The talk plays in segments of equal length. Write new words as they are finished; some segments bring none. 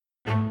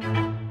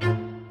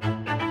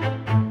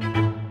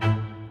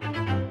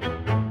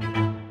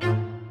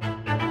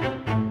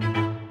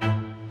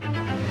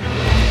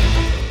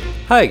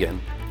Hi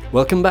again.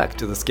 Welcome back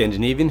to the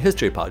Scandinavian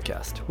History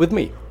Podcast with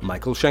me,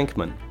 Michael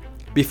Schenkman.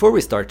 Before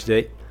we start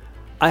today,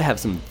 I have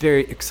some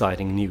very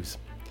exciting news.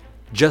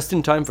 Just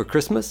in time for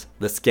Christmas,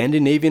 the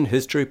Scandinavian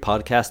History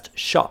Podcast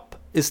shop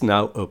is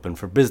now open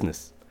for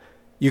business.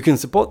 You can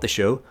support the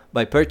show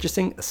by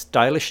purchasing a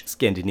stylish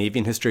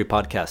Scandinavian History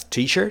Podcast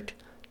t-shirt,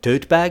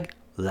 tote bag,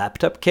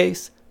 laptop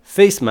case,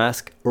 face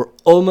mask, or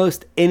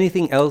almost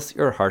anything else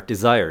your heart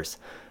desires.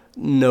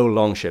 No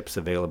long ships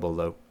available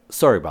though.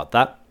 Sorry about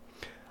that.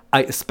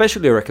 I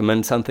especially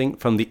recommend something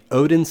from the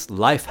Odin's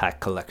Life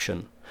Hack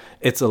collection.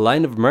 It's a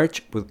line of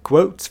merch with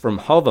quotes from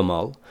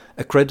Havamal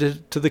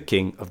accredited to the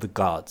king of the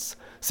gods.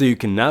 So you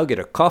can now get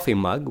a coffee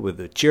mug with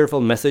a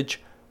cheerful message,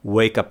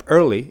 wake up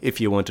early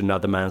if you want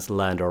another man's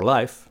land or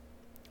life,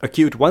 a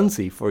cute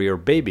onesie for your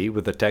baby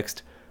with the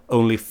text,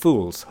 only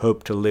fools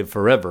hope to live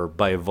forever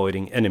by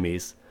avoiding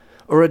enemies,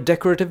 or a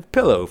decorative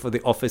pillow for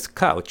the office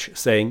couch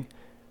saying,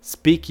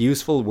 speak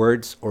useful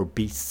words or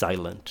be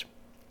silent.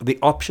 The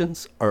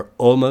options are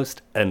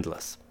almost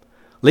endless.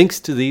 Links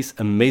to these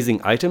amazing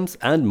items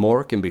and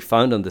more can be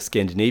found on the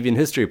Scandinavian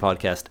History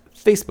Podcast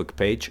Facebook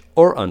page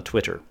or on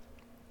Twitter.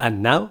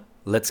 And now,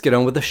 let's get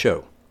on with the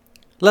show.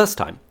 Last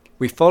time,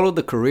 we followed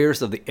the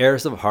careers of the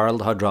heirs of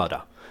Harald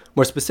Hardrada,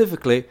 more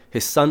specifically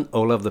his son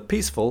Olav the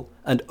Peaceful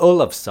and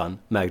Olav's son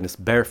Magnus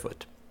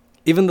Barefoot.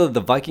 Even though the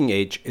Viking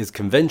Age is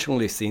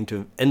conventionally seen to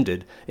have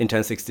ended in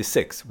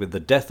 1066 with the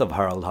death of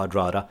Harald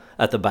Hardrada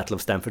at the Battle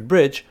of Stamford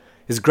Bridge,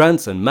 his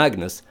grandson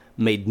Magnus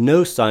made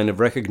no sign of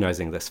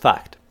recognizing this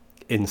fact.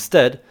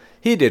 Instead,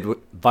 he did what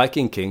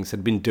Viking kings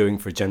had been doing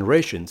for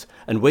generations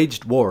and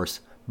waged wars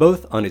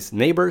both on his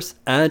neighbours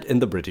and in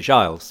the British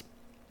Isles.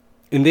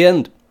 In the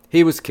end,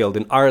 he was killed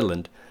in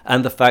Ireland,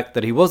 and the fact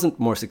that he wasn't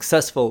more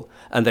successful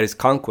and that his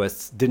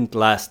conquests didn't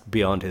last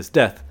beyond his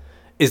death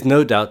is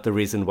no doubt the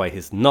reason why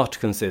he's not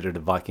considered a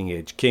Viking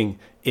Age king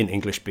in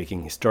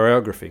English-speaking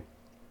historiography.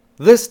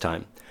 This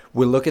time,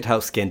 we'll look at how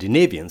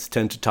Scandinavians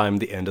tend to time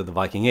the end of the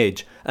Viking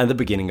Age and the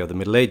beginning of the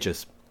Middle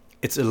Ages.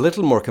 It's a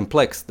little more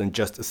complex than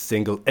just a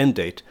single end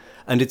date,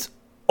 and it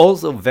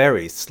also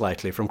varies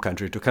slightly from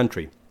country to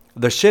country.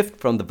 The shift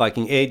from the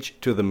Viking Age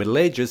to the Middle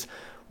Ages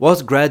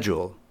was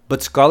gradual,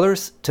 but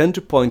scholars tend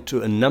to point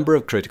to a number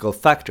of critical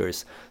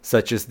factors,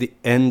 such as the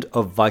end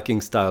of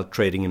Viking-style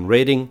trading and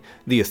raiding,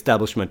 the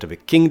establishment of a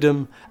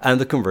kingdom, and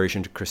the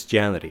conversion to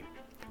Christianity.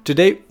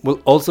 Today,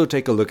 we'll also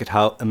take a look at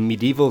how a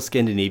medieval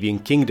Scandinavian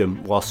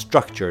kingdom was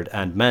structured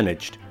and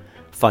managed,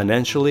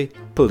 financially,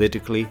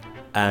 politically,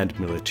 and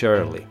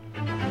militarily.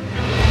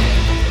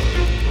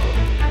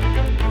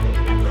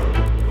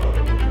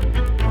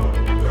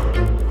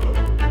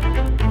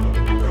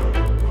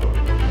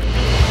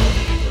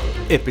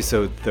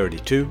 Episode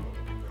 32,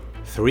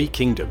 Three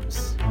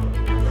Kingdoms.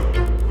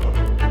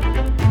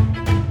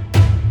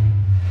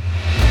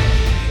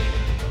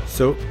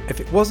 So, if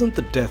it wasn't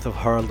the death of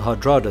Harald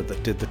Hardrada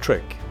that did the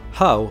trick,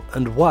 how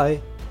and why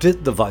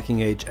did the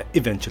Viking Age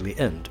eventually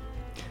end?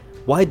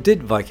 Why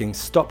did Vikings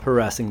stop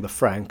harassing the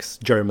Franks,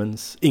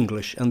 Germans,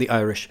 English and the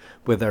Irish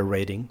with their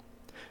raiding?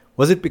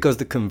 Was it because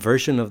the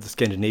conversion of the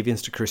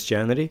Scandinavians to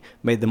Christianity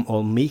made them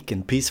all meek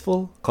and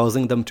peaceful,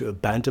 causing them to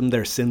abandon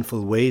their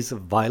sinful ways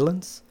of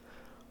violence?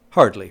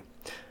 Hardly,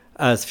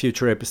 as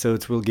future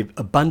episodes will give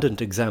abundant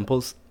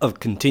examples of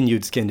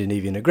continued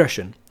Scandinavian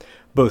aggression,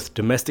 both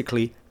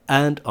domestically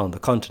and on the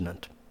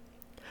continent.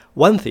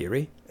 One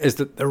theory is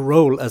that their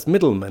role as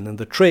middlemen in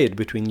the trade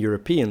between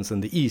Europeans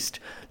and the East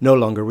no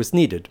longer was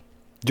needed.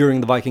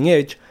 During the Viking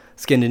Age,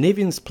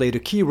 Scandinavians played a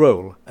key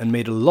role and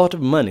made a lot of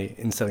money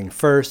in selling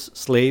furs,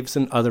 slaves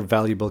and other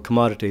valuable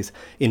commodities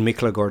in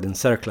Miklagård and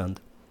Serkland.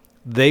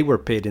 They were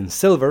paid in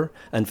silver,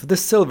 and for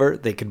this silver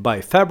they could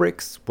buy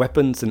fabrics,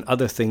 weapons and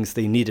other things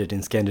they needed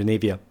in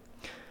Scandinavia.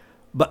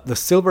 But the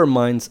silver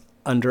mines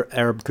under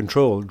Arab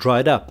control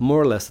dried up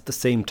more or less at the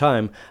same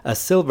time as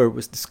silver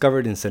was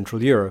discovered in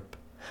Central Europe.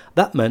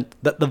 That meant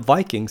that the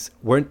Vikings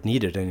weren't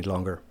needed any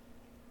longer.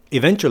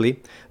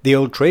 Eventually, the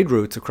old trade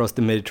routes across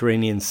the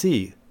Mediterranean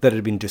Sea that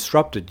had been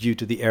disrupted due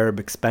to the Arab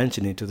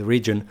expansion into the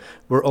region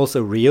were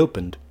also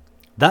reopened.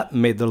 That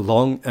made the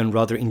long and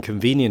rather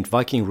inconvenient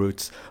Viking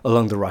routes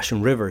along the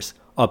Russian rivers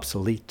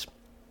obsolete.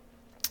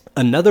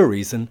 Another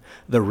reason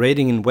the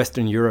raiding in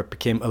Western Europe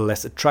became a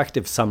less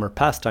attractive summer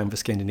pastime for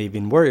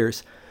Scandinavian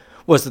warriors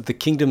was that the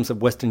kingdoms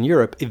of Western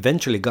Europe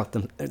eventually got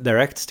their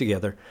acts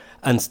together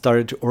and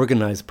started to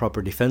organize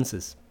proper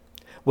defenses.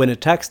 When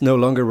attacks no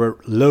longer were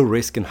low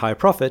risk and high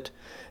profit,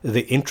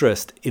 the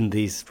interest in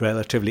these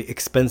relatively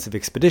expensive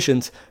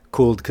expeditions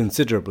cooled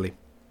considerably.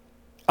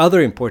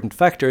 Other important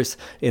factors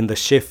in the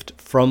shift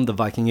from the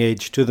Viking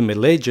Age to the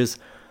Middle Ages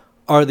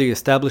are the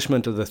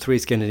establishment of the three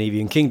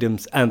Scandinavian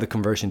kingdoms and the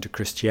conversion to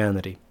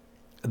Christianity.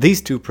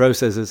 These two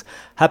processes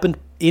happened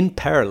in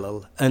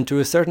parallel, and to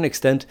a certain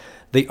extent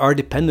they are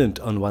dependent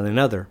on one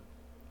another.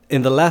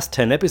 In the last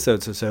 10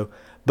 episodes or so,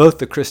 both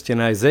the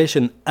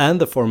Christianization and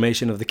the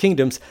formation of the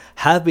kingdoms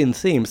have been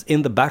themes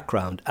in the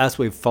background as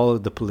we've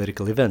followed the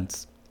political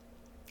events.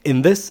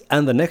 In this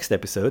and the next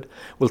episode,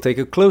 we'll take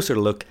a closer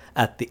look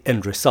at the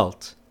end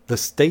result, the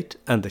state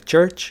and the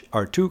church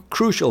are two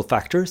crucial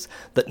factors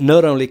that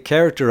not only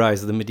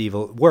characterize the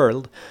medieval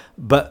world,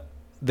 but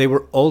they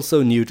were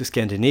also new to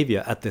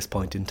Scandinavia at this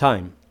point in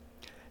time.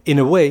 In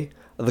a way,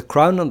 the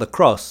crown and the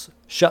cross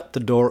shut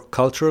the door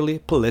culturally,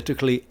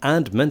 politically,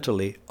 and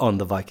mentally on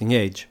the Viking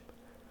Age.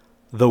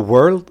 The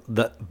world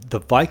that the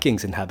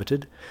Vikings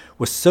inhabited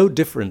was so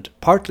different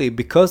partly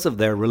because of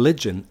their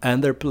religion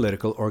and their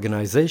political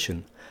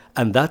organization,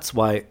 and that's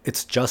why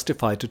it's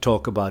justified to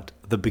talk about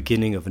the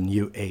beginning of a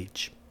new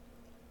age.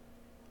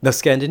 The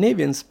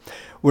Scandinavians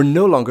were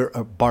no longer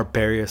a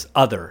barbarous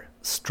other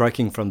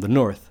striking from the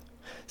north,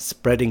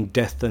 spreading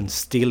death and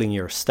stealing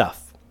your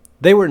stuff.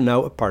 They were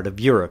now a part of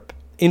Europe,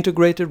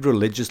 integrated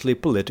religiously,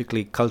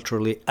 politically,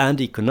 culturally,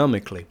 and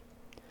economically.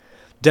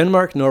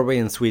 Denmark, Norway,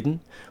 and Sweden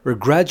were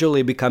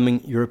gradually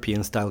becoming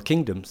European-style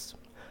kingdoms.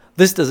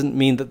 This doesn't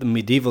mean that the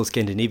medieval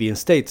Scandinavian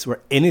states were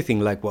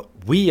anything like what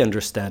we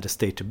understand a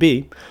state to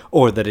be,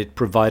 or that it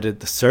provided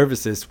the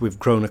services we've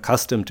grown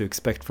accustomed to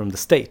expect from the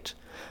state.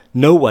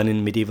 No one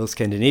in medieval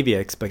Scandinavia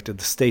expected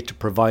the state to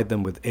provide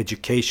them with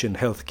education,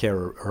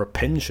 healthcare, or a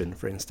pension,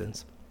 for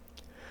instance.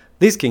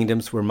 These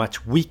kingdoms were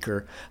much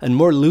weaker and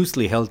more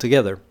loosely held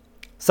together.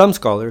 Some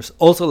scholars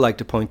also like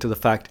to point to the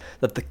fact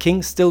that the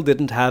king still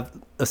didn't have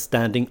a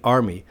standing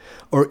army,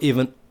 or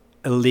even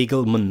a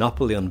legal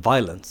monopoly on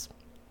violence.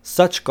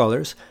 Such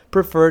scholars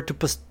prefer to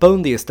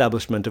postpone the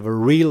establishment of a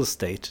real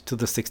state to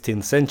the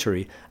 16th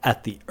century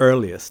at the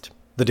earliest.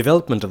 The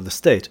development of the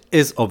state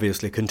is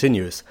obviously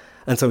continuous,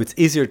 and so it's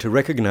easier to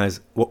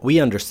recognize what we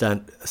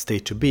understand a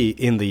state to be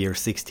in the year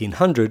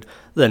 1600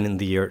 than in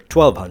the year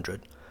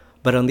 1200.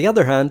 But on the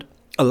other hand,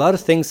 a lot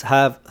of things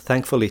have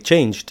thankfully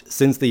changed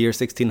since the year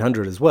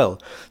 1600 as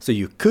well, so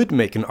you could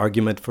make an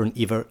argument for an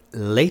even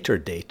later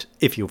date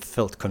if you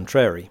felt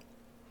contrary.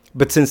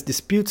 But since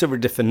disputes over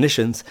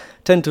definitions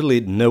tend to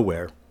lead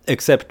nowhere,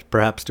 except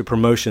perhaps to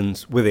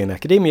promotions within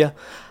academia,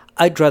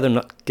 I'd rather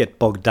not get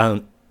bogged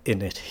down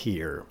in it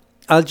here.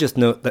 I'll just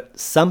note that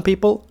some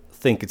people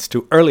think it's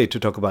too early to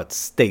talk about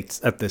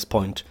states at this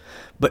point,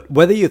 but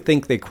whether you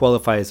think they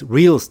qualify as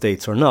real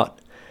states or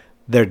not,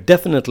 there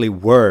definitely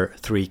were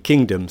three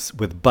kingdoms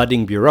with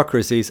budding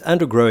bureaucracies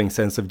and a growing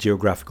sense of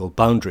geographical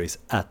boundaries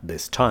at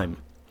this time.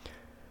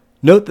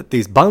 Note that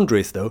these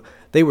boundaries, though,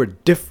 they were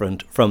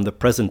different from the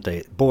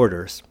present-day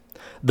borders.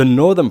 The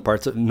northern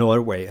parts of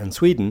Norway and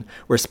Sweden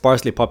were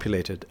sparsely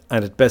populated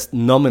and at best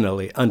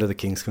nominally under the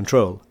king's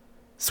control.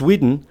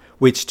 Sweden,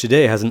 which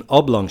today has an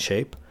oblong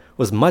shape,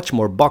 was much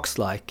more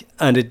box-like,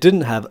 and it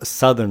didn't have a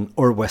southern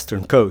or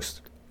western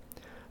coast.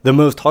 The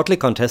most hotly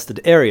contested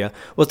area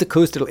was the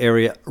coastal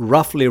area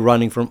roughly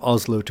running from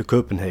Oslo to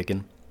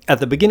Copenhagen. At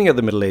the beginning of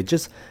the Middle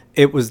Ages,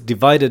 it was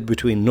divided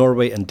between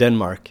Norway and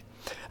Denmark,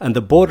 and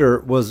the border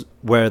was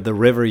where the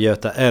river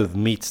Göta Älv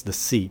meets the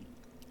sea.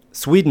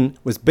 Sweden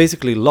was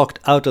basically locked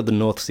out of the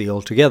North Sea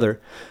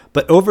altogether,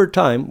 but over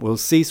time we'll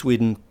see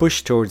Sweden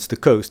push towards the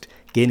coast,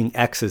 gaining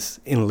access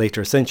in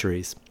later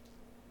centuries.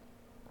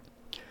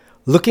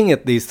 Looking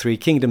at these three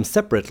kingdoms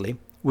separately,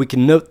 we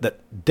can note that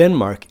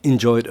Denmark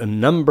enjoyed a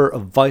number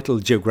of vital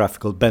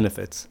geographical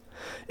benefits.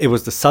 It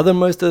was the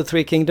southernmost of the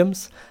three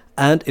kingdoms,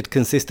 and it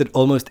consisted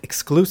almost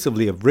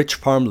exclusively of rich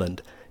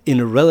farmland in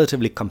a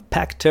relatively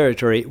compact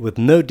territory with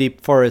no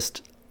deep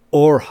forest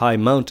or high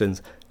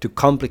mountains to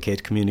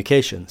complicate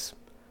communications.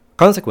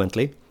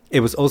 Consequently, it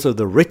was also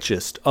the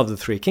richest of the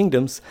three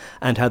kingdoms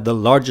and had the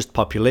largest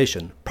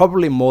population,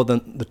 probably more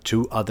than the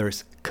two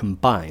others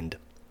combined.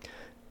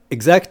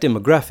 Exact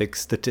demographic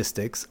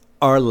statistics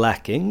are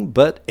lacking,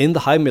 but in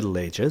the High Middle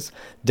Ages,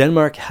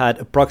 Denmark had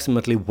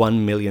approximately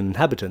 1 million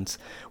inhabitants,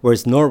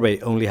 whereas Norway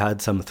only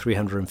had some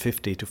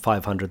 350 to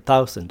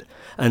 500,000,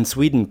 and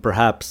Sweden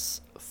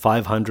perhaps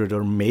 500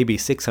 or maybe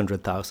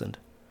 600,000.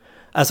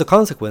 As a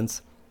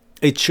consequence,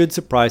 it should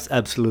surprise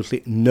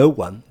absolutely no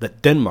one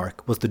that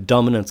Denmark was the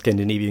dominant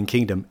Scandinavian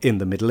kingdom in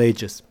the Middle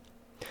Ages.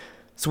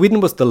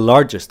 Sweden was the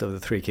largest of the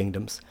three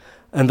kingdoms,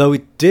 and though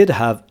it did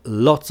have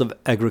lots of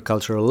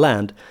agricultural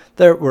land,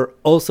 there were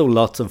also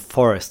lots of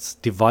forests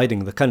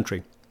dividing the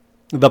country.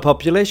 The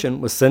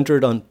population was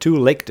centered on two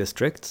lake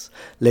districts,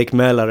 Lake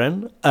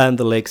Mälaren and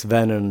the lakes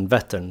Vänern and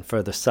Vättern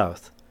further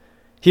south.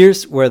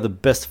 Here's where the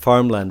best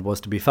farmland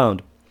was to be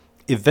found.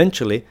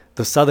 Eventually,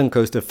 the southern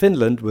coast of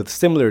Finland, with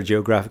similar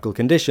geographical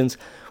conditions,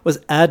 was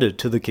added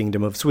to the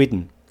Kingdom of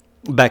Sweden.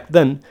 Back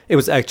then, it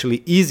was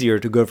actually easier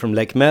to go from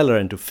Lake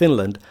Mälaren to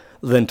Finland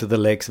than to the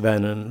lakes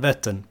Vänern and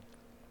Vättern.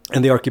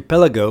 And the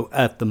archipelago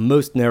at the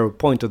most narrow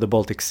point of the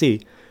Baltic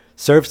Sea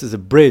serves as a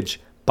bridge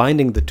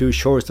binding the two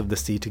shores of the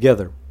sea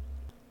together.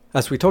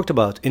 As we talked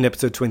about in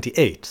episode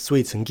 28,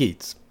 Swedes and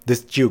Geats,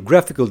 this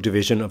geographical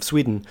division of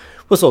Sweden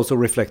was also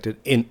reflected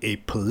in a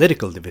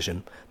political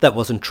division that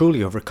wasn't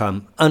truly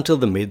overcome until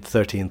the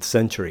mid-13th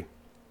century.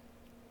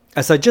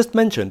 As I just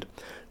mentioned,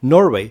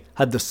 Norway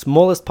had the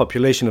smallest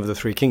population of the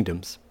three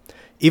kingdoms.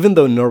 Even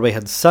though Norway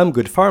had some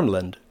good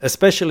farmland,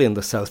 especially in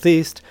the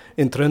southeast,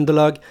 in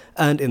Trøndelag,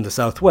 and in the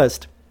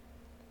southwest,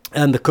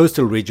 and the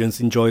coastal regions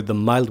enjoyed the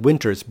mild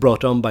winters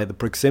brought on by the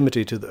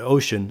proximity to the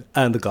ocean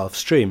and the Gulf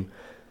Stream,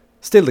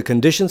 Still, the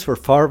conditions for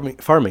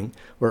farming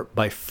were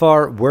by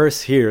far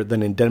worse here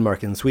than in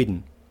Denmark and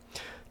Sweden.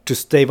 To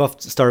stave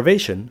off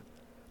starvation,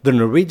 the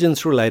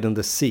Norwegians relied on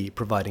the sea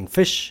providing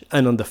fish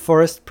and on the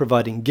forest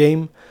providing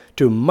game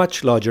to a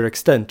much larger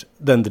extent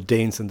than the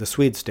Danes and the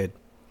Swedes did.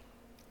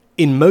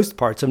 In most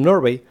parts of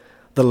Norway,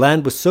 the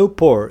land was so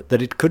poor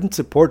that it couldn't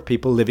support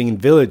people living in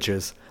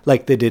villages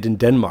like they did in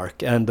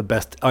Denmark and the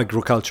best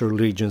agricultural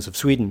regions of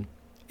Sweden.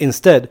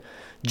 Instead,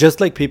 just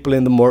like people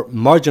in the more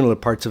marginal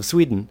parts of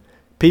Sweden,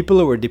 people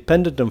who were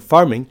dependent on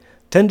farming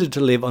tended to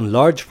live on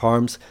large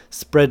farms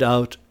spread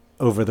out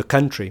over the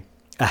country.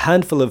 A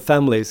handful of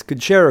families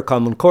could share a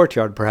common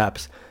courtyard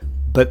perhaps,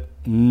 but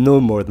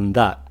no more than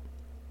that.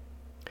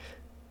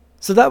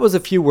 So that was a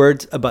few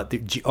words about the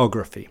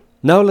geography.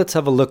 Now let's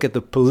have a look at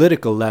the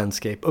political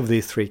landscape of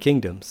these three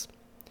kingdoms.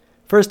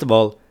 First of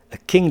all, a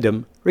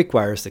kingdom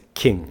requires a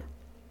king.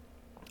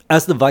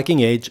 As the Viking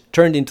Age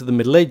turned into the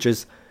Middle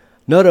Ages,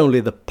 not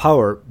only the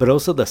power but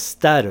also the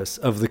status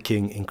of the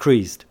king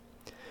increased.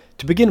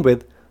 To begin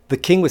with, the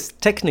king was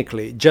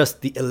technically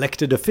just the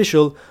elected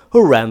official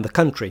who ran the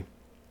country.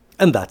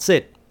 And that's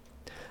it.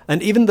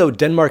 And even though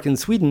Denmark and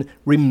Sweden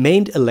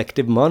remained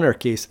elective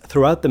monarchies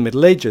throughout the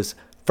Middle Ages,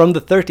 from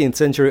the 13th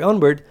century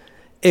onward,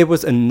 it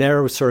was a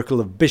narrow circle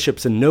of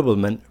bishops and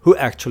noblemen who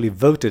actually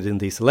voted in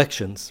these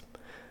elections.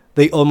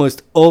 They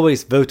almost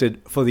always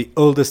voted for the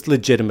oldest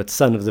legitimate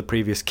son of the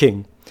previous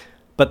king.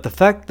 But the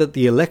fact that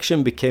the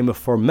election became a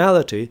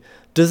formality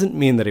doesn't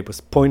mean that it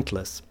was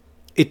pointless.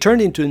 It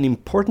turned into an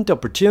important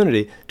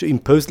opportunity to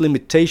impose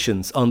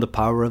limitations on the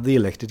power of the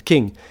elected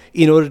king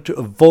in order to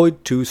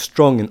avoid too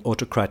strong and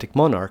autocratic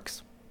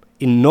monarchs.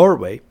 In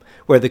Norway,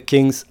 where the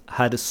kings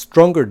had a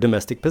stronger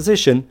domestic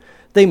position,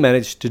 they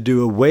managed to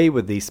do away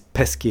with these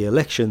pesky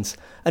elections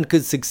and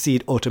could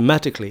succeed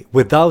automatically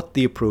without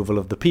the approval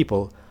of the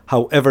people,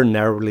 however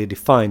narrowly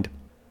defined.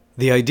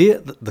 The idea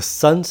that the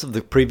sons of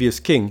the previous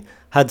king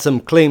had some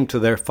claim to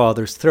their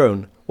father's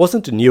throne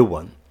wasn't a new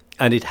one,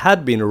 and it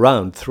had been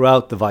around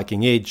throughout the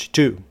Viking Age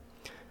too.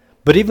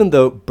 But even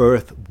though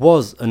birth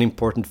was an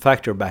important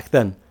factor back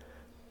then,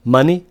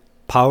 money,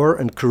 power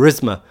and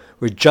charisma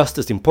were just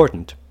as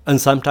important, and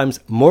sometimes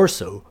more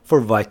so for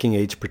Viking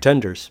Age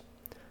pretenders.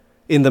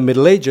 In the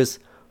Middle Ages,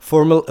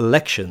 formal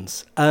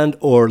elections and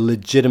or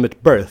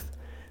legitimate birth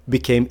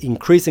became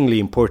increasingly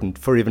important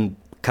for even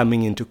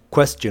coming into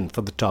question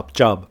for the top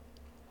job.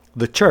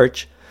 The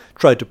church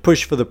tried to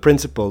push for the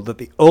principle that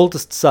the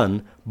oldest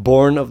son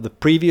born of the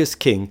previous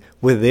king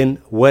within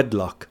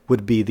wedlock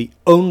would be the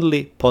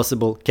only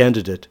possible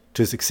candidate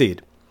to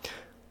succeed.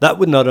 That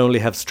would not only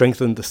have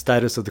strengthened the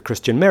status of the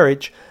Christian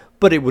marriage,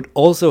 but it would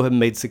also have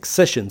made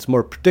successions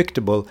more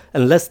predictable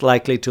and less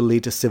likely to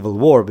lead to civil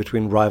war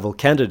between rival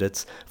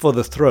candidates for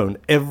the throne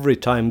every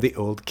time the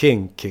old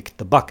king kicked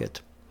the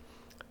bucket.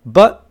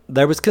 But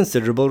there was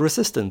considerable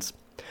resistance.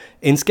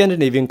 In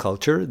Scandinavian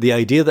culture, the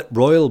idea that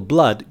royal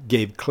blood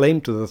gave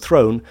claim to the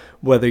throne,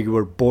 whether you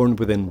were born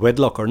within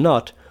wedlock or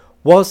not,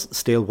 was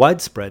still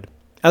widespread.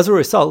 As a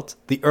result,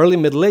 the early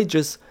Middle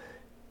Ages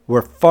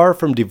were far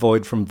from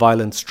devoid from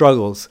violent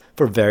struggles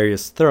for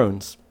various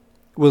thrones.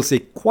 We'll see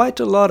quite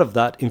a lot of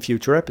that in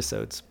future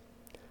episodes.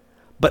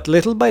 But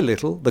little by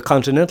little, the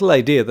continental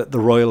idea that the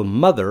royal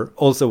mother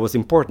also was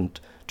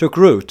important took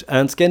root,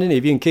 and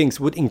Scandinavian kings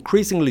would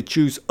increasingly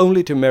choose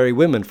only to marry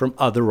women from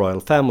other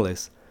royal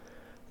families.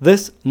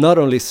 This not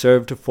only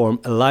served to form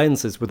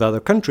alliances with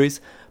other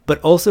countries, but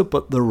also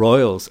put the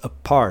royals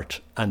apart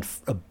and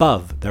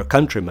above their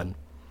countrymen.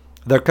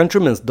 Their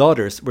countrymen's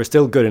daughters were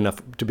still good enough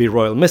to be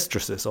royal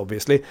mistresses,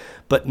 obviously,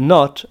 but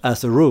not,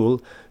 as a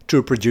rule,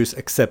 to produce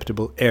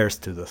acceptable heirs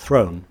to the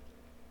throne.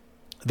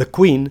 The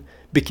queen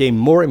became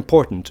more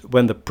important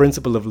when the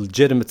principle of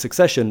legitimate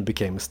succession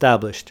became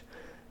established.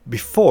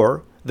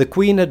 Before, the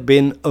queen had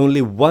been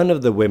only one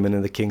of the women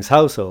in the king's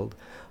household.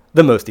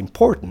 The most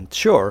important,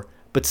 sure,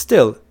 but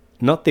still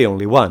not the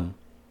only one.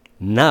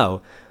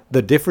 Now,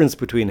 the difference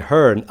between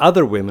her and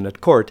other women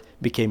at court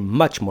became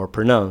much more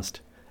pronounced.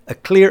 A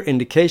clear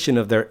indication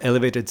of their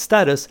elevated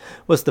status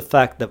was the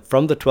fact that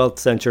from the 12th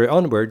century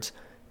onwards,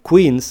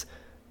 queens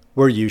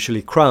were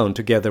usually crowned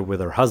together with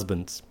their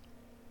husbands.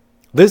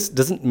 This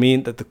doesn't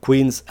mean that the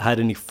queens had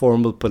any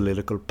formal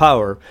political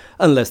power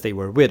unless they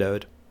were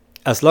widowed.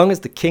 As long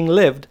as the king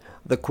lived,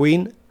 the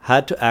queen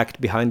had to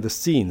act behind the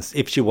scenes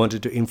if she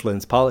wanted to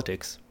influence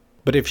politics.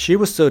 But if she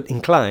was so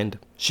inclined,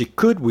 she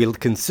could wield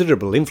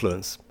considerable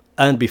influence,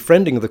 and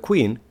befriending the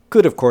queen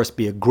could of course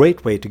be a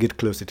great way to get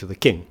closer to the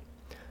king.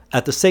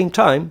 At the same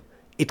time,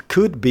 it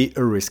could be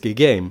a risky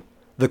game.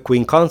 The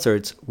queen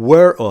consorts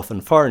were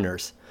often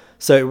foreigners,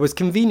 so it was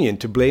convenient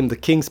to blame the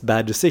king's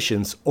bad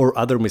decisions or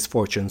other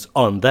misfortunes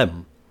on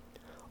them.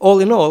 All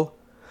in all,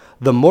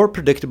 the more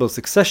predictable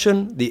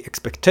succession, the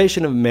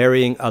expectation of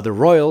marrying other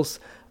royals,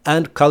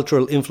 and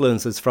cultural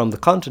influences from the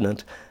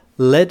continent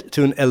led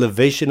to an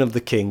elevation of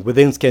the king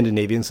within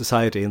Scandinavian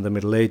society in the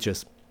Middle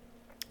Ages.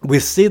 We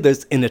see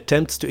this in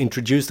attempts to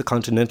introduce the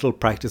continental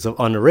practice of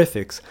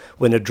honorifics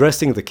when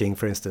addressing the king,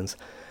 for instance,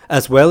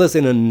 as well as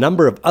in a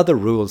number of other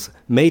rules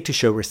made to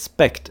show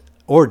respect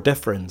or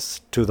deference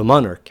to the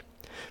monarch.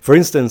 For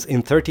instance, in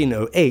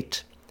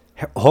 1308,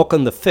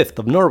 Håkon V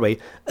of Norway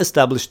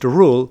established a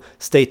rule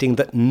stating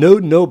that no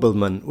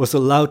nobleman was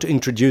allowed to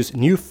introduce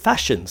new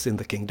fashions in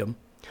the kingdom.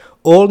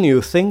 All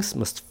new things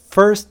must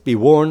first be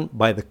worn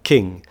by the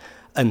king,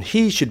 and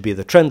he should be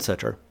the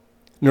trendsetter.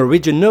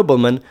 Norwegian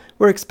noblemen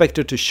were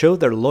expected to show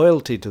their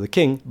loyalty to the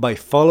king by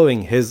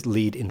following his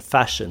lead in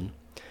fashion.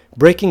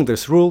 Breaking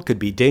this rule could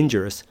be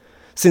dangerous,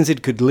 since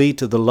it could lead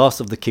to the loss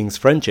of the king's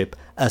friendship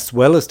as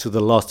well as to the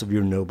loss of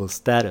your noble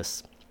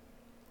status.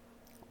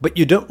 But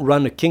you don't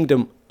run a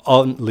kingdom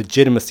on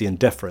legitimacy and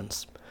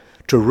deference.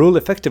 To rule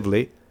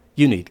effectively,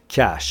 you need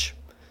cash.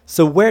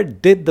 So where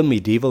did the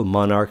medieval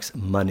monarch's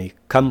money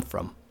come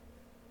from?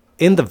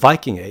 In the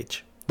Viking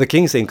Age, the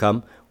king's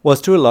income was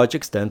to a large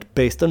extent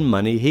based on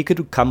money he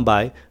could come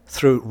by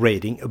through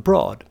raiding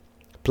abroad.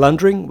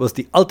 Plundering was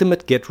the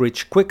ultimate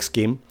get-rich-quick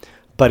scheme,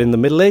 but in the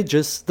Middle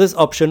Ages this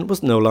option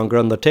was no longer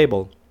on the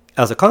table.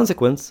 As a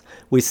consequence,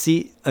 we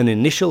see an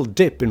initial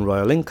dip in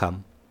royal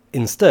income.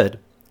 Instead,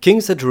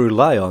 kings had to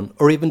rely on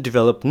or even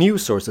develop new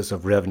sources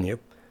of revenue: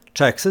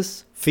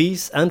 taxes,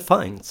 fees, and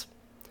fines.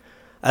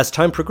 As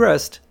time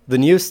progressed, the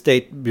new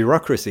state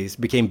bureaucracies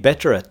became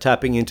better at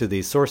tapping into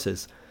these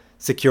sources,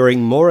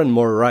 securing more and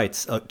more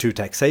rights to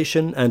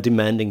taxation and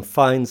demanding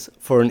fines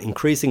for an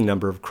increasing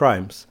number of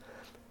crimes.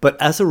 But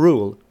as a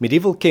rule,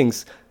 medieval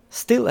kings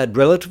still had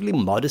relatively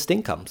modest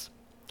incomes.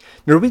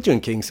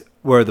 Norwegian kings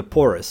were the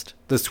poorest,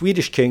 the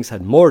Swedish kings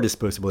had more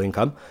disposable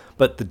income,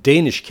 but the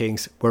Danish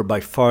kings were by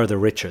far the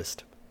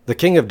richest. The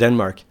king of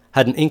Denmark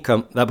had an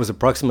income that was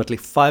approximately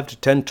 5 to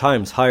 10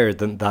 times higher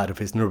than that of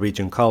his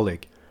Norwegian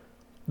colleague.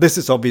 This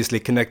is obviously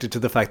connected to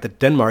the fact that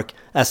Denmark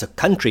as a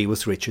country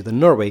was richer than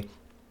Norway,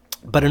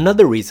 but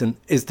another reason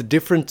is the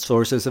different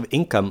sources of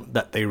income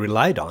that they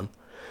relied on.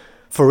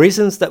 For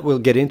reasons that we'll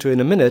get into in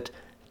a minute,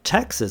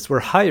 taxes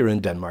were higher in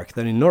Denmark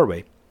than in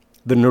Norway.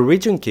 The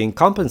Norwegian king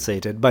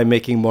compensated by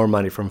making more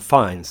money from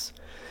fines.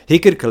 He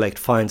could collect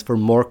fines for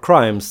more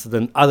crimes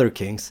than other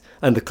kings,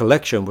 and the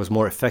collection was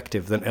more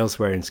effective than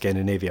elsewhere in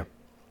Scandinavia.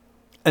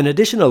 An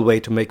additional way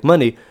to make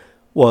money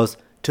was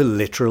to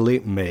literally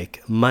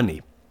make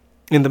money.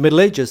 In the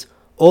Middle Ages,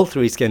 all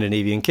three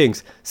Scandinavian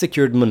kings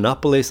secured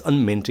monopolies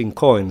on minting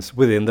coins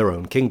within their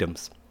own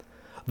kingdoms.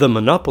 The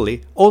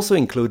monopoly also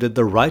included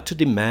the right to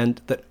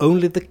demand that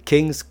only the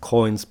king's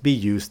coins be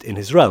used in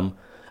his realm,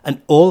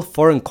 and all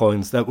foreign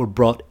coins that were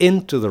brought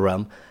into the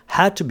realm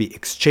had to be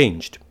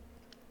exchanged.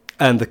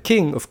 And the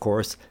king, of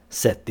course,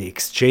 set the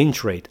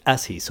exchange rate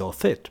as he saw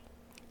fit.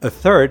 A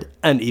third,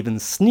 and even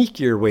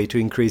sneakier way to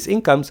increase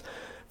incomes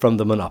from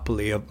the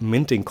monopoly of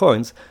minting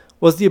coins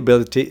was the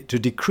ability to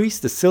decrease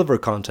the silver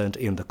content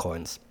in the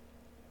coins.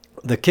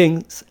 The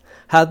kings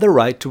had the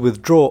right to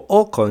withdraw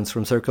all coins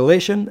from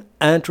circulation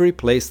and to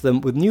replace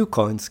them with new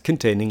coins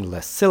containing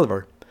less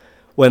silver.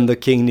 When the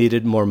king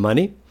needed more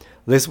money,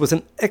 this was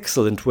an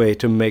excellent way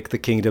to make the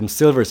kingdom's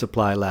silver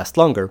supply last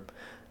longer,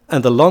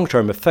 and the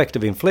long-term effect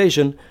of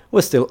inflation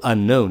was still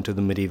unknown to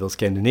the medieval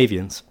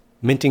Scandinavians.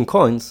 Minting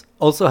coins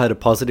also had a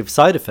positive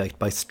side effect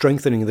by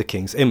strengthening the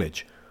king's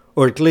image,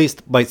 or at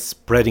least by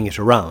spreading it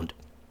around.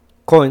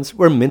 Coins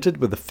were minted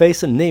with the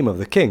face and name of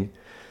the king,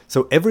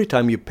 so every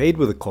time you paid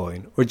with a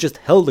coin or just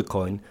held a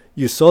coin,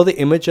 you saw the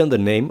image and the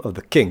name of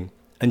the king,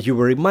 and you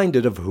were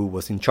reminded of who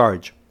was in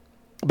charge.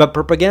 But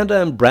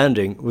propaganda and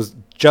branding was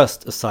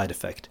just a side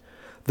effect.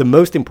 The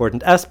most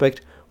important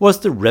aspect was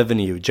the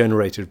revenue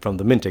generated from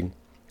the minting.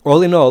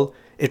 All in all,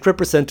 it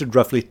represented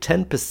roughly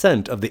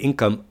 10% of the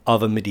income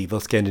of a medieval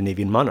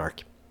Scandinavian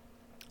monarch.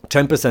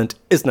 10%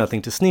 is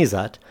nothing to sneeze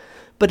at,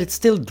 but it's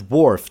still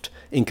dwarfed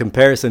in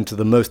comparison to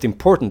the most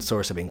important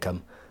source of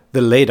income,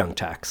 the ledang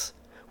tax,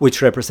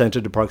 which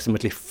represented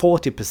approximately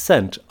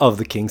 40% of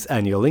the king's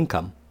annual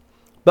income.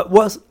 But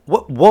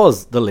what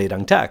was the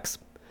ledang tax?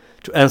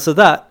 To answer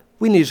that,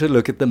 we need to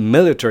look at the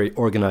military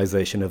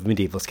organization of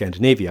medieval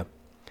Scandinavia.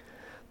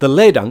 The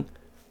ledang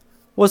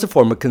was a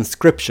form of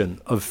conscription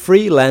of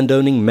free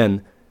landowning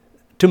men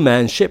to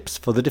man ships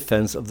for the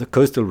defense of the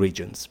coastal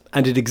regions,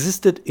 and it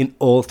existed in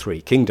all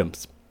three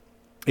kingdoms.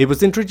 It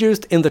was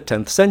introduced in the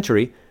 10th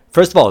century,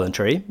 first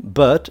voluntary,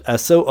 but,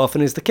 as so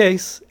often is the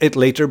case, it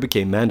later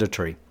became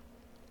mandatory.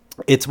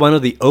 It's one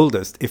of the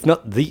oldest, if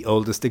not the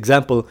oldest,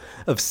 example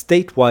of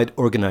statewide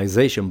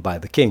organization by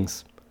the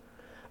kings.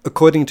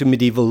 According to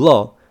medieval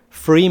law,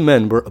 free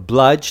men were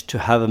obliged to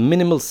have a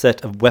minimal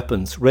set of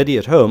weapons ready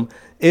at home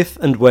if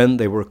and when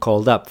they were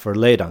called up for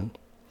ledang.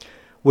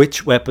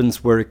 Which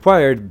weapons were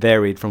required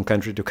varied from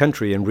country to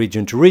country and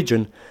region to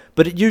region,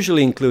 but it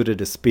usually included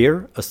a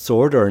spear, a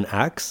sword or an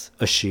axe,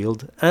 a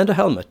shield, and a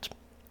helmet.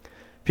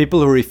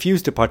 People who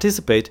refused to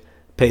participate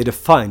paid a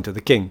fine to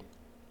the king.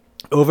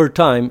 Over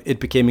time, it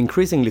became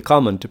increasingly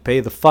common to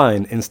pay the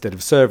fine instead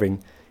of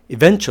serving.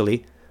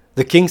 Eventually,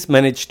 the kings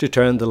managed to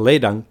turn the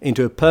ledang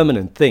into a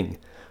permanent thing,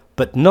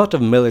 but not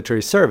of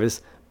military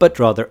service, but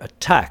rather a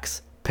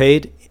tax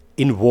paid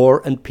in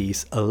war and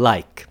peace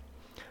alike.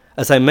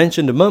 As I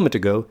mentioned a moment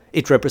ago,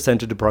 it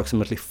represented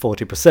approximately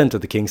 40%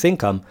 of the king's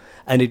income,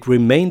 and it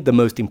remained the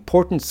most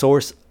important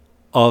source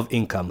of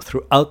income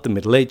throughout the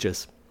Middle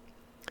Ages.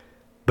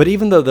 But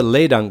even though the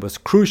Leydang was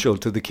crucial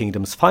to the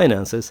kingdom's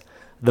finances,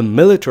 the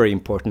military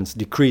importance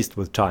decreased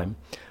with time,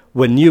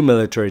 when new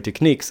military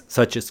techniques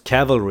such as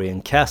cavalry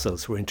and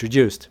castles were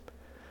introduced.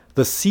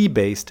 The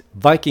sea-based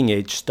Viking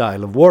Age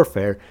style of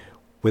warfare,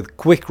 with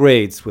quick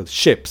raids with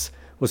ships,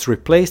 was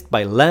replaced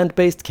by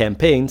land-based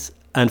campaigns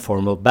and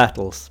formal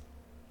battles.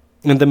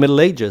 In the Middle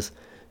Ages,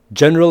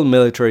 general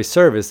military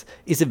service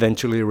is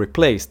eventually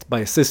replaced by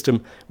a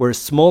system where a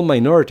small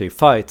minority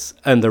fights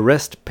and the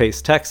rest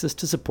pays taxes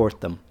to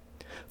support them.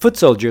 Foot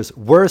soldiers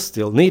were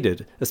still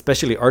needed,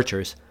 especially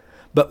archers,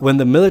 but when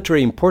the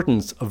military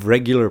importance of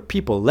regular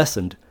people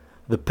lessened,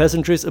 the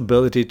peasantry's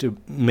ability to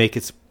make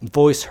its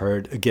voice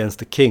heard against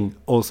the king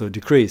also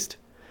decreased.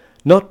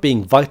 Not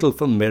being vital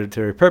for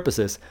military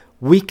purposes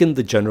weakened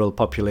the general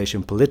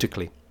population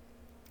politically.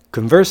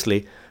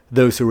 Conversely,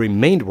 those who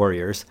remained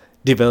warriors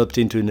developed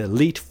into an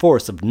elite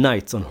force of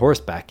knights on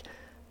horseback,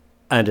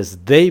 and as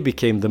they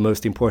became the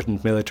most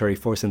important military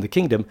force in the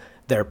kingdom,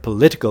 their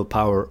political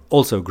power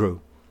also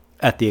grew,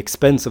 at the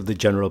expense of the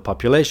general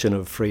population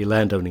of free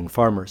landowning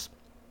farmers.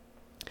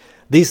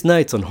 These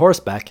knights on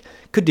horseback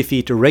could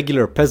defeat a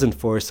regular peasant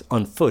force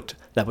on foot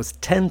that was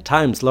 10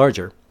 times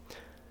larger.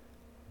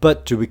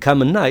 But to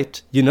become a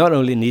knight, you not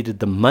only needed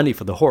the money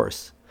for the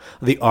horse,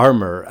 the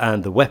armor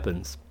and the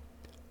weapons,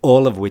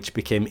 all of which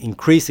became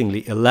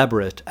increasingly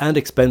elaborate and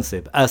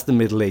expensive as the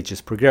Middle Ages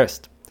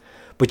progressed,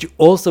 but you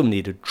also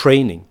needed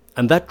training,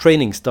 and that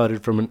training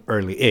started from an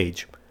early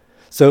age.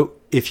 So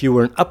if you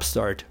were an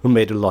upstart who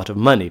made a lot of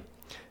money,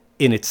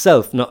 in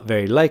itself not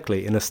very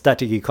likely in a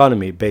static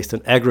economy based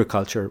on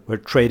agriculture where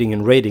trading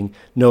and raiding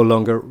no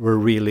longer were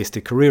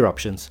realistic career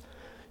options,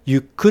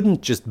 you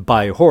couldn't just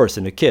buy a horse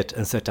and a kit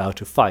and set out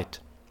to fight.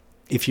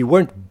 If you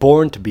weren't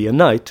born to be a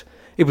knight,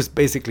 it was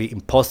basically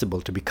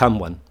impossible to become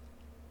one.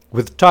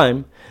 With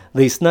time,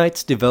 these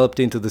knights developed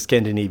into the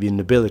Scandinavian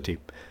nobility,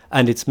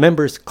 and its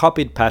members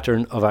copied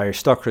pattern of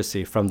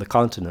aristocracy from the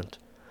continent.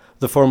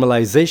 The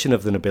formalization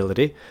of the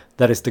nobility,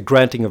 that is the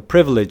granting of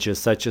privileges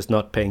such as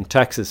not paying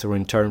taxes or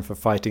in return for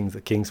fighting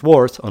the king's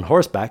wars on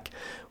horseback,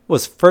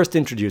 was first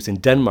introduced in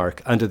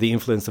Denmark under the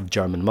influence of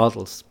German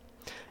models.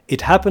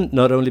 It happened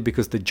not only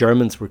because the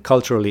Germans were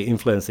culturally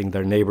influencing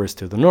their neighbors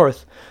to the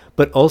north,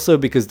 but also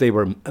because they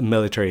were a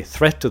military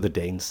threat to the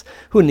Danes,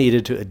 who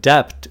needed to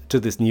adapt to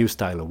this new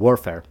style of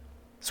warfare.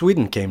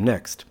 Sweden came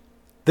next.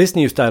 This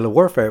new style of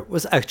warfare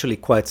was actually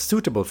quite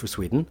suitable for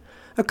Sweden,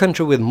 a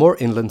country with more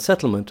inland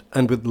settlement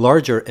and with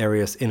larger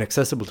areas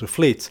inaccessible to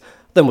fleets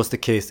than was the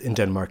case in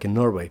Denmark and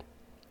Norway.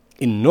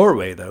 In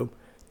Norway, though,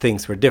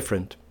 things were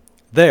different.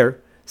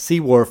 There, sea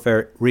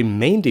warfare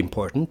remained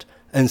important,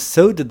 and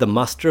so did the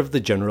muster of the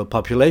general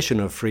population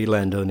of free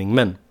landowning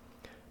men.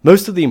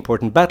 Most of the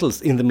important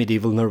battles in the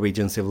medieval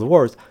Norwegian civil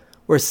wars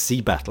were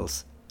sea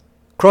battles.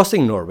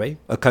 Crossing Norway,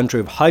 a country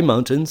of high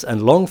mountains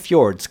and long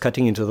fjords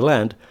cutting into the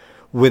land,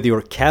 with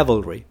your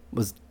cavalry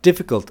was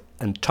difficult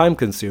and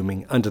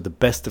time-consuming under the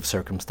best of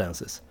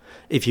circumstances.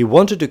 If you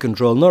wanted to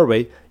control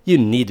Norway, you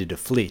needed a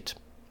fleet.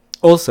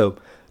 Also,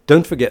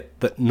 don't forget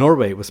that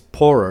Norway was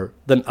poorer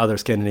than other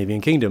Scandinavian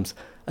kingdoms,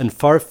 and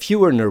far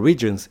fewer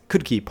Norwegians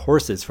could keep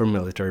horses for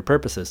military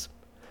purposes.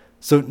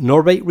 So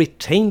Norway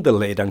retained the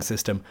Leydang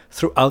system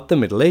throughout the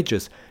Middle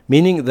Ages,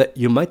 meaning that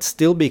you might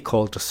still be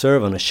called to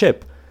serve on a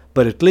ship,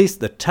 but at least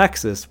the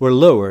taxes were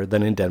lower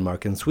than in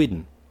Denmark and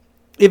Sweden.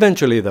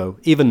 Eventually, though,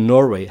 even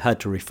Norway had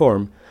to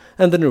reform,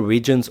 and the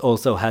Norwegians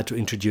also had to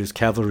introduce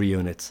cavalry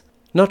units,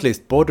 not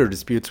least border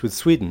disputes with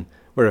Sweden,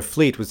 where a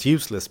fleet was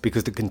useless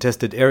because the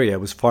contested area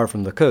was far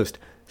from the coast,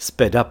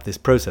 sped up this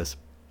process.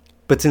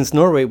 But since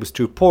Norway was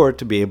too poor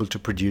to be able to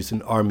produce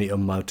an army of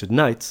mounted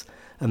knights,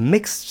 a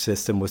mixed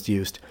system was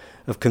used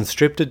of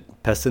conscripted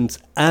peasants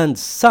and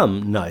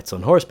some knights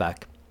on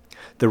horseback.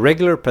 The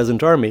regular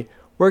peasant army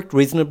worked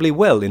reasonably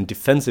well in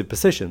defensive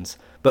positions,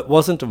 but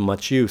wasn't of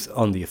much use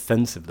on the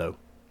offensive though.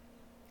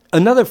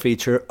 Another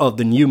feature of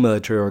the new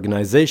military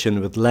organization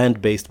with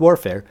land-based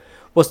warfare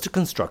was the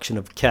construction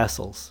of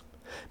castles.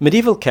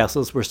 Medieval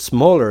castles were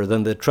smaller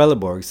than the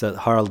Trelleborgs that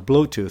Harald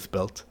Bluetooth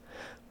built,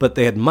 but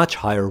they had much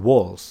higher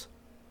walls.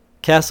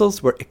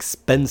 Castles were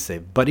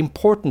expensive but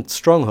important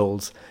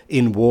strongholds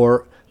in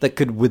war that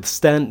could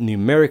withstand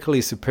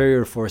numerically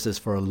superior forces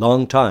for a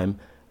long time,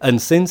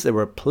 and since there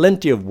were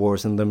plenty of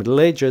wars in the Middle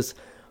Ages,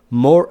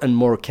 more and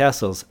more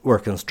castles were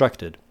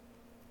constructed.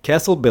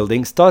 Castle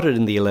building started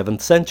in the 11th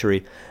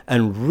century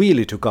and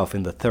really took off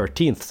in the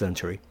 13th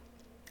century.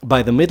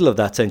 By the middle of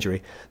that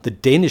century, the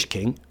Danish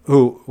king,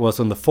 who was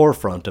on the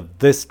forefront of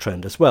this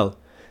trend as well,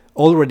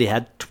 already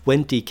had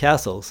 20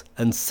 castles,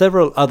 and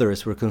several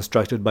others were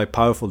constructed by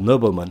powerful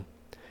noblemen.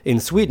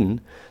 In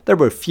Sweden, there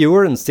were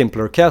fewer and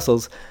simpler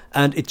castles,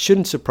 and it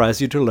shouldn't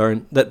surprise you to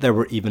learn that there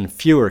were even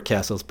fewer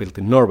castles built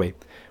in Norway,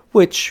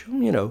 which,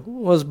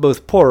 was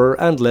both poorer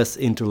and less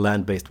into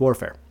land-based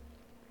warfare.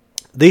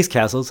 These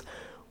castles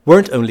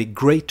weren't only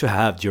great to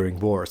have during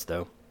wars,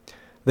 though.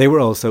 They were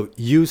also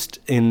used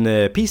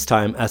in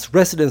peacetime as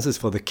residences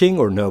for the king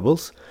or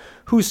nobles,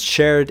 who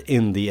shared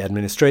in the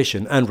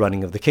administration and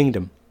running of the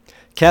kingdom.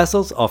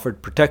 castles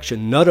offered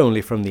protection not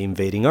only from the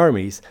invading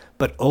armies,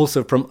 but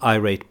also from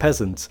irate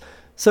peasants,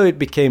 so it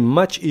became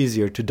much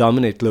easier to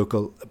dominate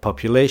local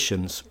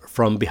populations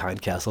from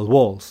behind castle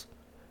walls.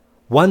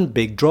 One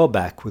big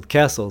drawback with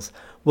castles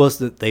was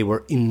that they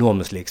were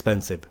enormously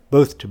expensive,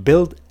 both to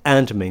build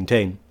and to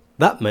maintain.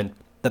 That meant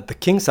that the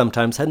king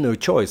sometimes had no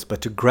choice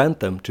but to grant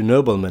them to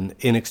noblemen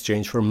in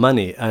exchange for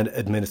money and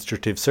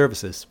administrative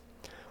services.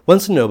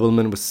 Once a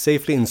nobleman was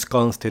safely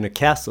ensconced in a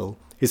castle,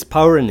 his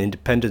power and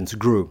independence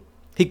grew.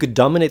 He could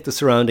dominate the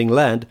surrounding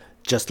land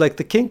just like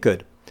the king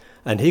could,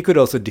 and he could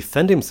also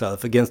defend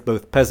himself against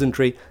both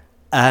peasantry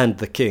and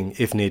the king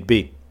if need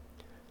be.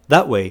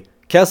 That way,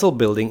 castle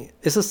building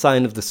is a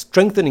sign of the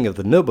strengthening of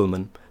the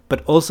nobleman,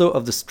 but also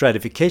of the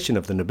stratification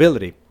of the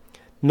nobility.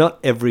 Not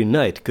every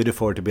knight could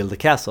afford to build a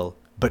castle,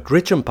 but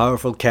rich and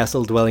powerful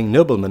castle-dwelling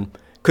noblemen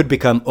could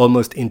become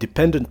almost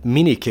independent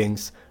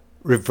mini-kings,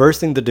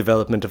 reversing the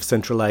development of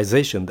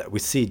centralization that we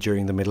see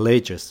during the Middle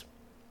Ages.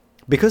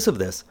 Because of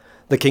this,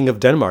 the King of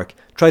Denmark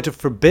tried to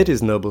forbid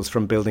his nobles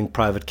from building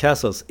private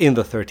castles in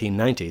the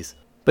 1390s,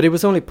 but he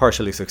was only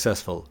partially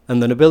successful,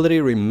 and the nobility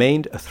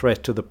remained a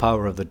threat to the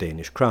power of the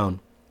Danish crown.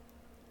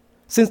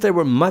 Since there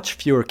were much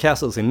fewer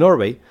castles in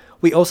Norway,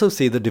 we also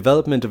see the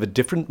development of a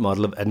different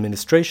model of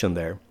administration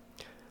there.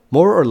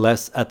 More or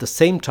less at the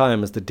same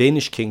time as the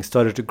Danish king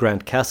started to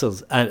grant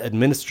castles and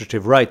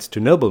administrative rights to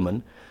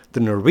noblemen, the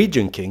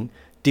Norwegian king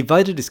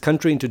divided his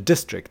country into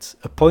districts,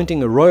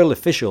 appointing a royal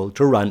official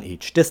to run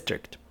each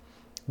district.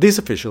 These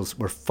officials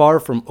were far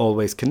from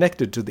always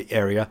connected to the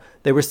area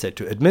they were set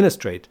to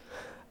administrate,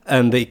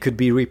 and they could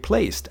be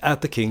replaced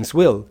at the king's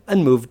will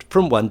and moved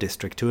from one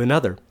district to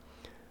another.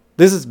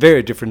 This is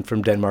very different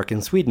from Denmark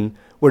and Sweden,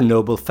 where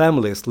noble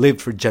families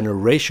lived for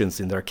generations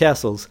in their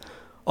castles,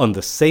 on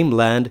the same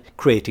land,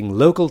 creating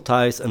local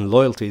ties and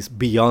loyalties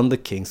beyond the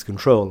king's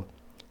control.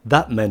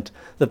 That meant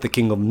that the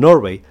King of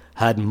Norway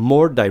had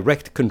more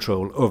direct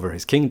control over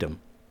his kingdom.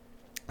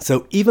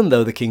 So even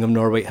though the King of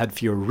Norway had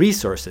fewer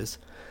resources,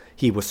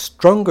 he was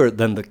stronger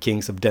than the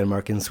kings of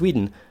Denmark and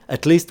Sweden,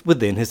 at least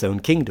within his own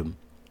kingdom.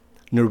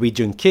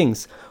 Norwegian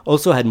kings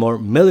also had more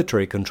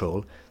military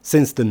control,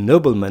 since the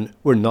noblemen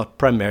were not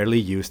primarily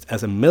used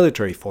as a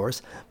military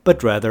force,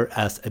 but rather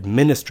as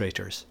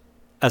administrators.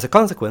 As a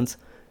consequence,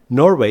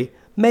 Norway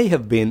may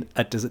have been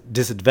at a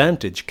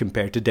disadvantage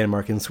compared to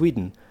Denmark and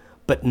Sweden,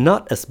 but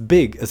not as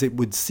big as it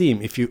would seem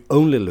if you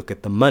only look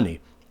at the money,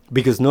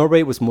 because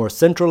Norway was more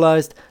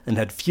centralized and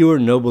had fewer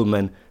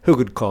noblemen who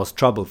could cause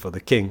trouble for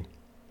the king.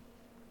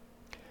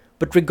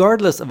 But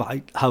regardless of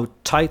how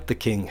tight the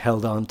king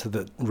held on to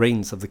the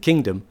reins of the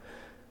kingdom,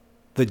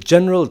 the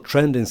general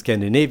trend in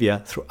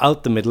Scandinavia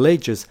throughout the Middle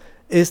Ages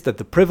is that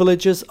the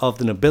privileges of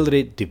the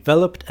nobility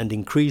developed and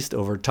increased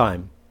over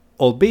time,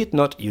 albeit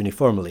not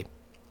uniformly.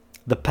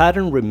 The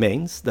pattern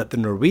remains that the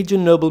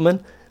Norwegian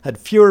noblemen had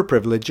fewer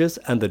privileges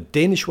and the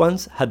Danish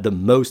ones had the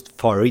most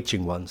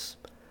far-reaching ones.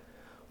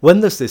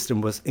 When the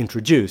system was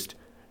introduced,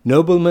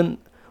 noblemen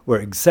were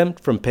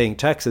exempt from paying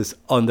taxes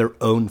on their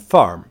own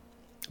farm,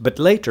 but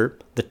later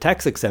the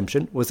tax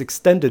exemption was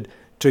extended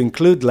to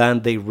include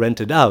land they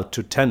rented out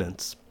to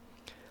tenants.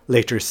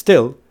 Later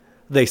still,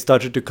 they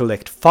started to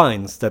collect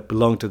fines that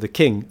belonged to the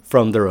king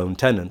from their own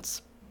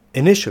tenants.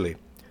 Initially,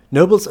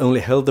 nobles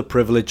only held the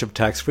privilege of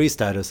tax-free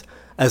status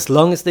as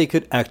long as they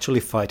could actually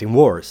fight in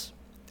wars.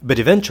 But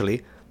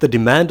eventually, the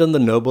demand on the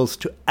nobles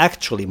to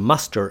actually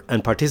muster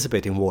and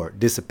participate in war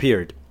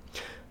disappeared.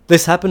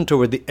 This happened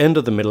toward the end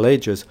of the Middle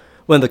Ages,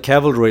 when the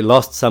cavalry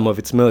lost some of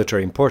its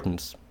military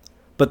importance.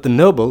 But the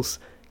nobles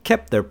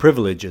kept their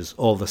privileges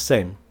all the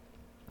same.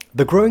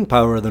 The growing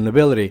power of the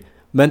nobility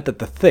meant that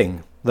the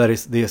thing, that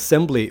is, the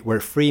assembly where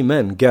free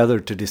men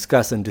gathered to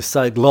discuss and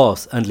decide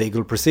laws and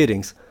legal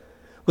proceedings,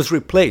 was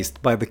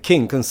replaced by the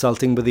king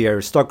consulting with the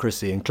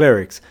aristocracy and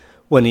clerics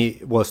when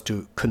he was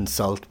to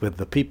consult with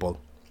the people.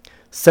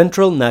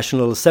 Central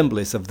national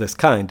assemblies of this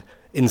kind,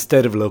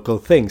 instead of local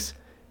things,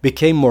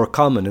 became more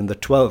common in the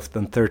 12th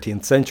and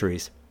 13th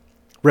centuries.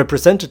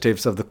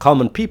 Representatives of the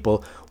common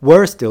people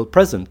were still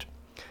present,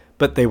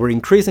 but they were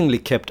increasingly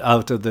kept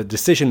out of the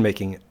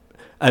decision-making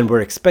and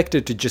were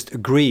expected to just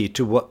agree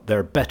to what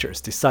their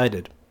betters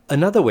decided.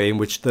 Another way in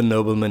which the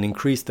noblemen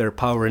increased their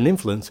power and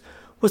influence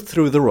was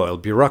through the royal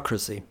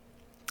bureaucracy.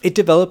 It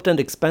developed and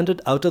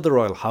expanded out of the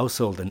royal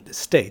household and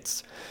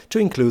estates to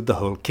include the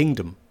whole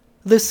kingdom.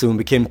 This soon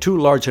became too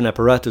large an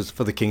apparatus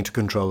for the king to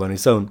control on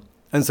his own,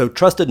 and so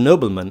trusted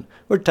noblemen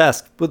were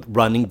tasked with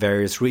running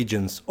various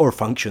regions or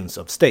functions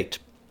of state.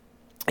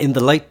 In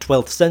the late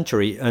 12th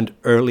century and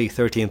early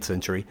 13th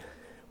century,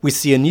 we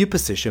see a new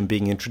position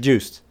being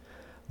introduced,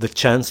 the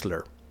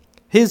chancellor.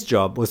 His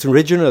job was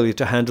originally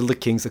to handle the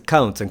king's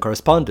accounts and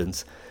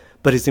correspondence,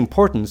 but his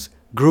importance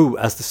grew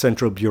as the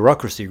central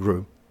bureaucracy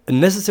grew. A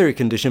necessary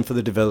condition for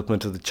the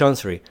development of the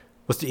chancery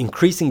was the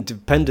increasing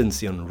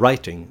dependency on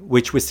writing,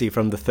 which we see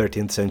from the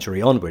 13th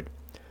century onward.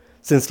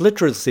 Since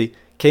literacy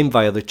came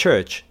via the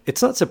church,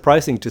 it's not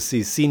surprising to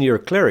see senior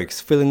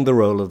clerics filling the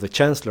role of the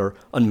chancellor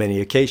on many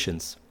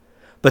occasions.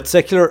 But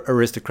secular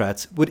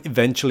aristocrats would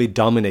eventually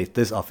dominate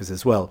this office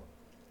as well.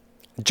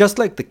 Just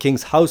like the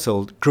king's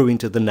household grew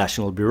into the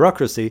national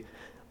bureaucracy,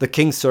 the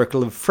king's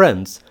circle of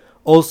friends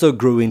also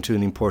grew into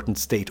an important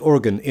state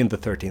organ in the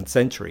 13th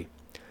century,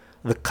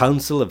 the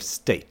Council of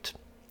State.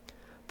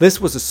 This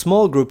was a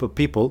small group of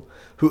people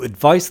who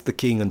advised the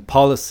king on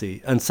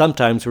policy and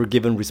sometimes were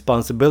given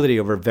responsibility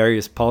over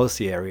various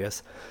policy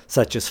areas,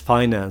 such as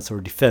finance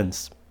or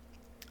defense.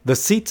 The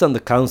seats on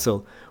the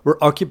council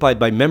were occupied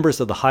by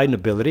members of the high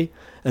nobility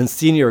and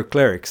senior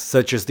clerics,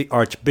 such as the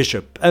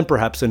archbishop and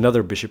perhaps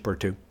another bishop or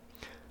two.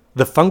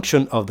 The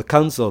function of the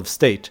Council of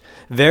State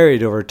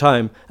varied over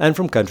time and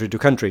from country to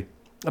country.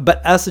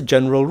 But as a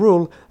general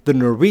rule, the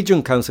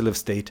Norwegian Council of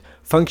State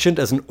functioned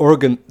as an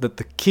organ that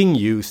the king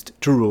used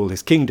to rule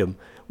his kingdom,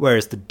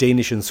 whereas the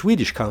Danish and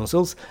Swedish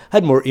councils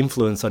had more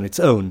influence on its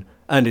own,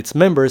 and its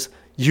members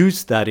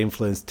used that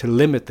influence to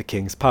limit the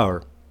king's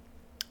power.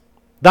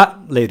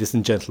 That, ladies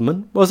and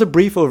gentlemen, was a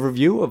brief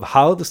overview of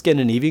how the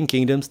Scandinavian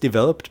kingdoms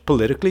developed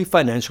politically,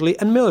 financially,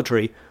 and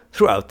militarily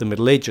throughout the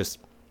Middle Ages.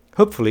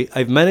 Hopefully,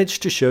 I've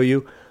managed to show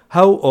you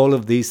how all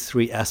of these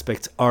three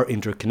aspects are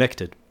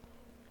interconnected.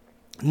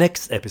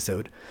 Next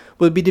episode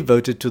will be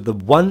devoted to the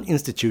one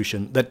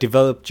institution that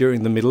developed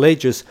during the Middle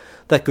Ages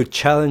that could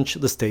challenge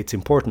the state's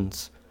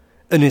importance.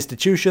 An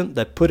institution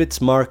that put its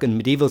mark on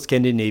medieval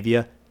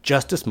Scandinavia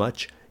just as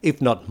much,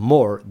 if not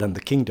more, than the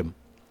kingdom.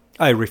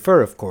 I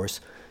refer, of course,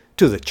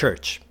 to the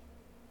Church.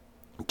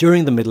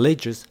 During the Middle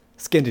Ages,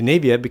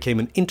 Scandinavia became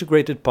an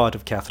integrated part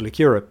of Catholic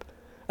Europe,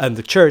 and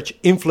the Church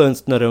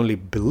influenced not only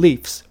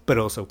beliefs, but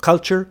also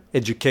culture,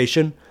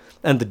 education,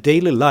 and the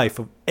daily life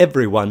of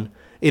everyone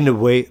in a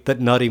way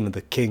that not even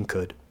the king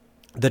could.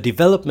 The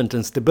development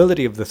and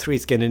stability of the three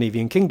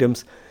Scandinavian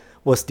kingdoms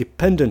was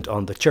dependent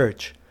on the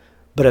Church,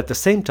 but at the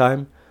same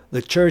time,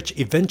 the Church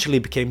eventually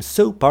became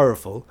so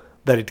powerful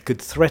that it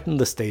could threaten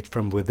the state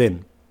from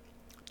within.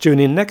 Tune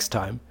in next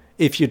time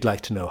if you'd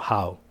like to know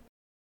how.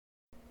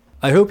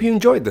 I hope you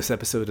enjoyed this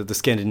episode of the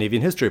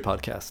Scandinavian History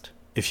Podcast.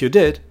 If you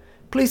did,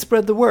 please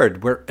spread the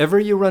word wherever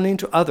you run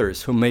into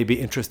others who may be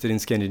interested in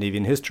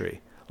Scandinavian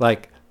history,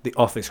 like the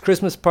office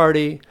Christmas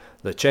party,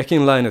 the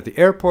check-in line at the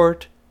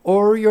airport,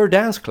 or your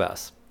dance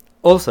class.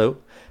 Also,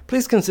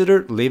 please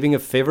consider leaving a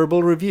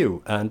favorable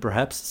review and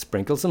perhaps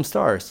sprinkle some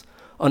stars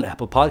on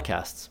Apple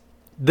Podcasts.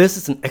 This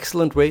is an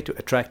excellent way to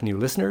attract new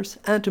listeners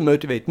and to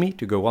motivate me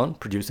to go on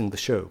producing the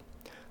show.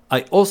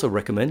 I also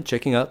recommend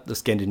checking out the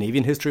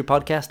Scandinavian History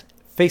Podcast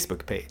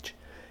Facebook page.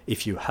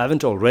 If you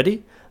haven't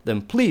already,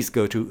 then please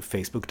go to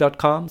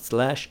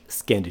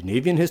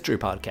facebook.com/Scandinavian History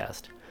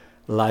Podcast.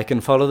 Like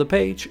and follow the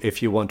page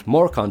if you want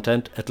more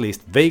content at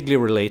least vaguely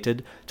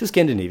related to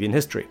Scandinavian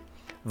history.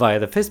 Via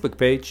the Facebook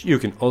page, you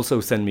can also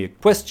send me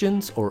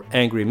questions or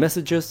angry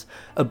messages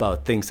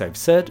about things I've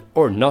said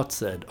or not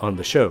said on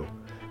the show.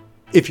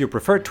 If you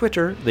prefer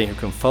Twitter, then you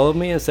can follow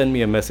me and send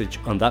me a message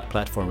on that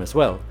platform as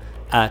well,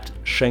 at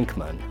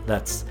Schenkman.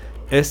 That's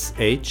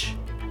SHAINKMAN.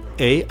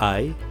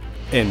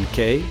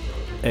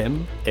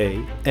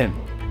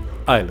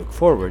 I look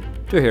forward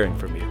to hearing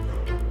from you.